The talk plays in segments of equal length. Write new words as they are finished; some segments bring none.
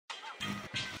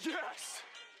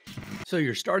So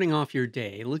you're starting off your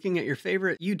day looking at your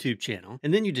favorite YouTube channel,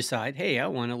 and then you decide, hey, I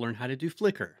want to learn how to do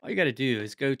Flickr. All you got to do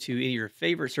is go to any of your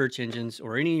favorite search engines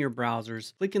or any of your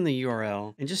browsers, click in the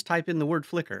URL, and just type in the word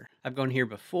Flickr. I've gone here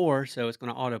before, so it's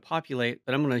going to auto-populate,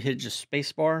 but I'm going to hit just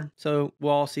spacebar, so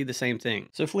we'll all see the same thing.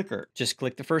 So Flickr, just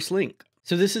click the first link.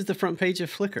 So this is the front page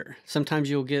of Flickr. Sometimes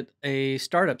you'll get a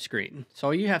startup screen. So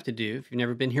all you have to do, if you've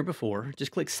never been here before,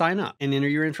 just click sign up and enter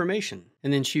your information.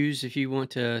 And then choose if you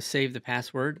want to save the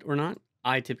password or not.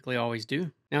 I typically always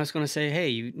do. Now it's going to say, hey,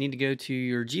 you need to go to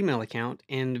your Gmail account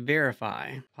and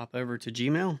verify. Pop over to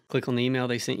Gmail, click on the email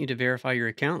they sent you to verify your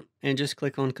account, and just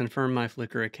click on confirm my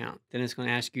Flickr account. Then it's going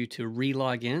to ask you to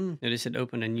re-log in. Notice it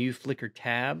opened a new Flickr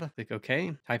tab. Click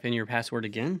OK, type in your password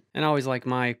again. And I always like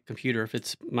my computer, if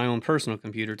it's my own personal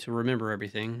computer, to remember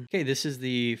everything. Okay, this is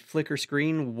the Flickr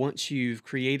screen. Once you've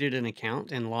created an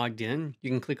account and logged in, you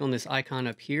can click on this icon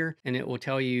up here and it will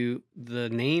tell you the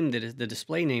name that is the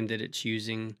display name that it's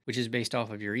using, which is based off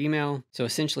of your email. So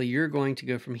essentially you're going to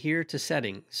go from here to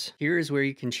settings. Here is where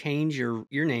you can change your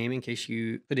name in case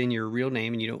you put in your real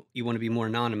name and you want to be more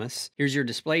anonymous. Here's your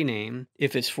display name.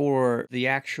 If it's for the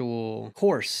actual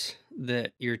course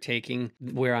that you're taking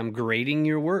where I'm grading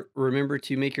your work, remember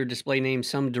to make your display name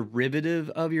some derivative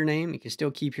of your name. You can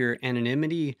still keep your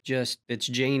anonymity. Just if it's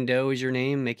Jane Doe is your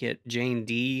name, make it Jane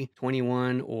D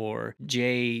 21 or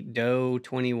J Doe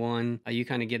 21. You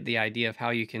kind of get the idea of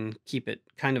how you can keep it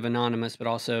kind of anonymous, but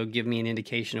also give me an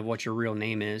indication of what your real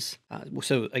name is.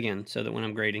 So again, so that when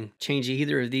I'm grading, change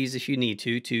either of these if you need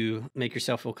to make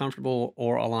yourself feel comfortable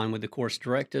or align with the course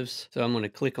directives. So I'm going to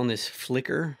click on this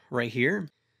Flickr right here.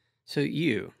 So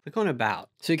you click on about.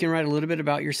 So you can write a little bit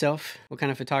about yourself, what kind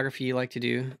of photography you like to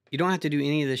do. You don't have to do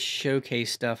any of the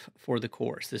showcase stuff for the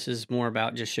course. This is more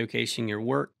about just showcasing your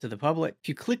work to the public. If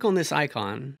you click on this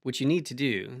icon, what you need to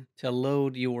do to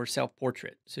load your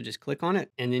self-portrait. So just click on it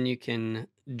and then you can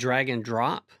drag and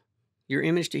drop your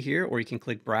image to here, or you can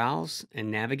click browse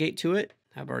and navigate to it.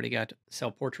 I've already got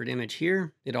self-portrait image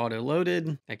here. It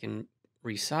auto-loaded. I can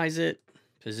resize it,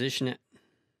 position it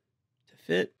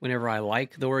fit. Whenever I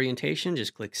like the orientation,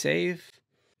 just click save.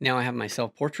 Now I have my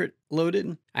self-portrait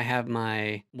loaded. I have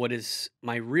what is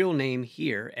my real name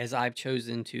here as I've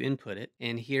chosen to input it.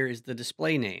 And here is the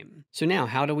display name. So now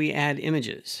how do we add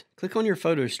images? Click on your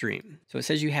photo stream. So it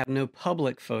says you have no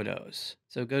public photos.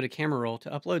 So go to Camera Roll to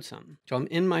upload some. So I'm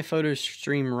in my photo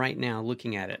stream right now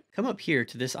looking at it. Come up here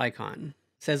to this icon.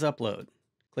 It says upload.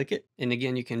 Click it. And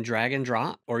again, you can drag and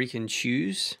drop, or you can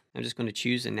choose. I'm just going to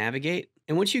choose and navigate.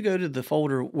 And once you go to the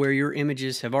folder where your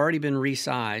images have already been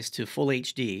resized to full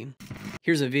HD,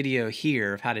 here's a video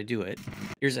here of how to do it.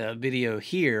 Here's a video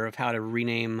here of how to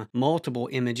rename multiple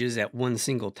images at one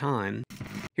single time.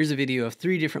 Here's a video of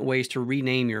 3 different ways to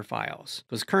rename your files,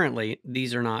 because currently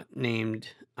these are not named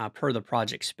per the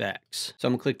project specs. So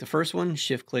I'm gonna click the first one,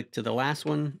 shift click to the last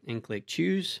one, and click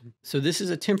choose. So this is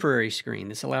a temporary screen.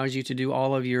 This allows you to do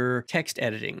all of your text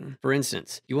editing. For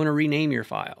instance, you want to rename your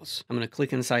files. I'm gonna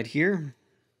click inside here,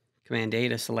 Command A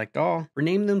to select all,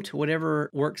 rename them to whatever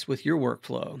works with your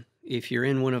workflow. If you're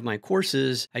in one of my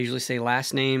courses, I usually say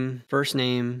last name, first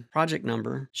name, project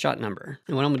number, shot number.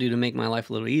 And what I'm gonna do to make my life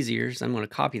a little easier is I'm gonna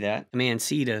copy that, Command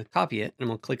C to copy it, and I'm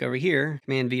gonna click over here,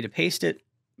 Command V to paste it,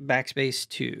 backspace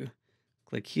 2.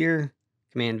 Click here,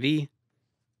 Command V,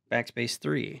 backspace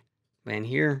 3. Command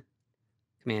here,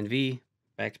 Command V,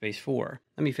 backspace 4.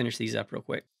 Let me finish these up real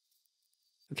quick.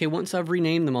 Okay, once I've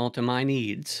renamed them all to my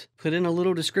needs, put in a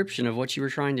little description of what you were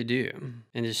trying to do,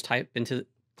 and just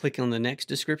click on the next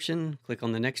description, click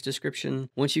on the next description.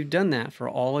 Once you've done that for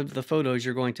all of the photos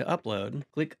you're going to upload,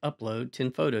 click upload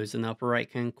 10 photos in the upper right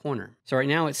hand corner. So right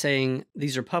now it's saying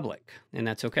these are public, and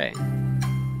that's okay.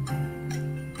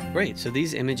 Great, so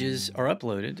these images are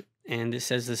uploaded, and it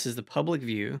says this is the public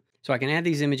view. So I can add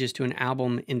these images to an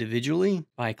album individually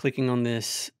by clicking on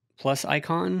this plus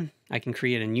icon. I can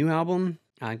create a new album.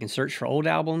 I can search for old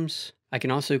albums. I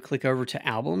can also click over to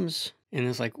albums, and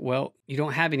it's like, well, you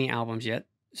don't have any albums yet,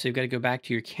 so you've got to go back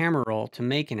to your camera roll to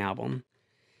make an album.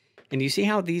 And you see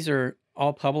how these are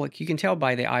all public? You can tell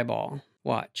by the eyeball.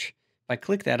 Watch. If I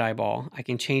click that eyeball, I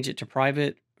can change it to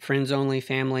private, friends only,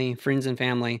 family, friends and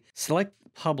family. Select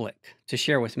public to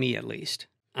share with me at least.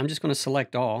 I'm just going to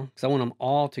select all because I want them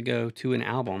all to go to an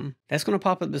album. That's going to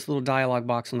pop up this little dialog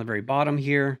box on the very bottom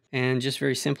here, and just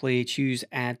very simply choose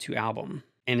add to album.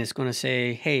 And it's going to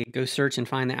say, hey, go search and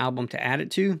find the album to add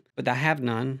it to, but I have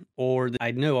none, or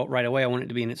I know right away I want it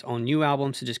to be in its own new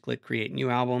album, so just click create new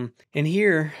album. And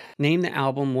here, name the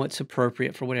album what's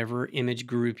appropriate for whatever image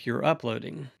group you're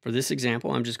uploading. For this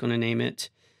example, I'm just going to name it,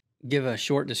 give a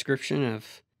short description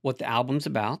of what the album's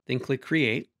about, then click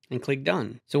create. and click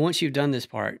Done. So once you've done this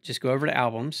part, just go over to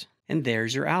Albums, and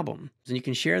there's your album. And you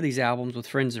can share these albums with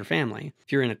friends or family.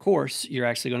 If you're in a course, you're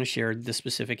actually going to share the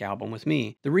specific album with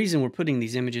me. The reason we're putting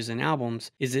these images in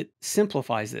albums is it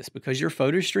simplifies this, because your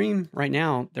photo stream, right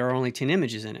now, there are only 10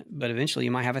 images in it, but eventually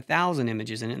you might have 1,000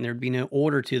 images in it, and there'd be no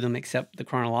order to them except the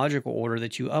chronological order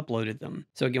that you uploaded them.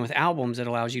 So again, with albums, it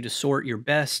allows you to sort your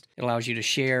best. It allows you to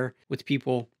share with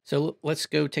people. So let's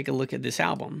go take a look at this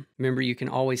album. Remember, you can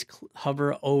always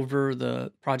hover over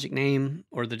the project name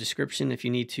or the description if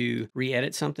you need to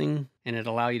re-edit something, and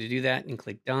it'll allow you to do that, and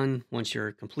click Done once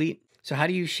you're complete. So how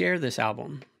do you share this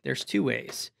album? There's two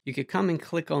ways. You could come and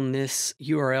click on this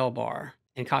URL bar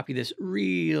and copy this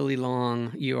really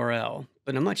long URL,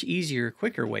 but a much easier,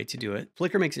 quicker way to do it.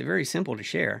 Flickr makes it very simple to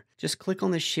share. Just click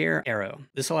on the share arrow.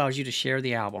 This allows you to share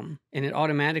the album, and it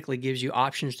automatically gives you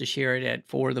options to share it at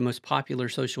 4 of the most popular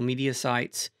social media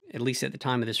sites, at least at the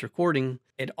time of this recording.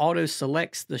 It auto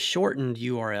selects the shortened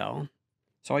URL.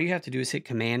 So all you have to do is hit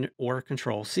Command or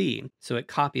Control C. So it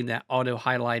copied that auto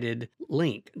highlighted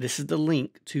link. This is the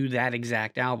link to that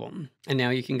exact album. And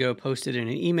now you can go post it in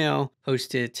an email,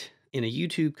 post it in a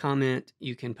YouTube comment.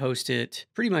 You can post it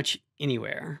pretty much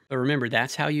anywhere. But remember,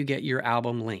 that's how you get your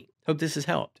album link. Hope this has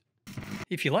helped.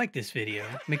 If you like this video,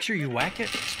 make sure you whack it,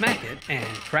 smack it, and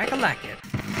crack-a-lack it.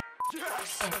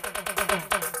 Yes!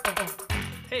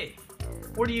 Hey,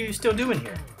 what are you still doing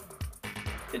here?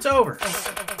 It's over.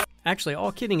 Actually,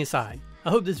 all kidding aside,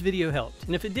 I hope this video helped,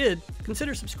 and if it did,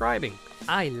 consider subscribing.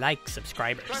 I like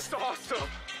subscribers. That's awesome!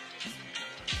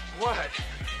 What?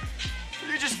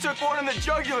 You just took one in the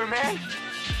jugular, man!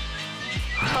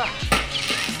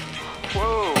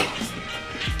 Whoa!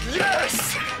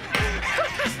 Yes!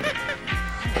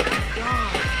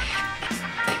 God.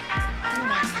 Oh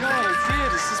my God, I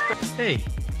did! This is... Hey,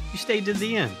 you stayed to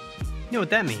the end. You know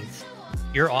what that means?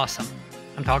 You're awesome.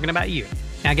 I'm talking about you.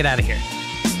 Now get out of here.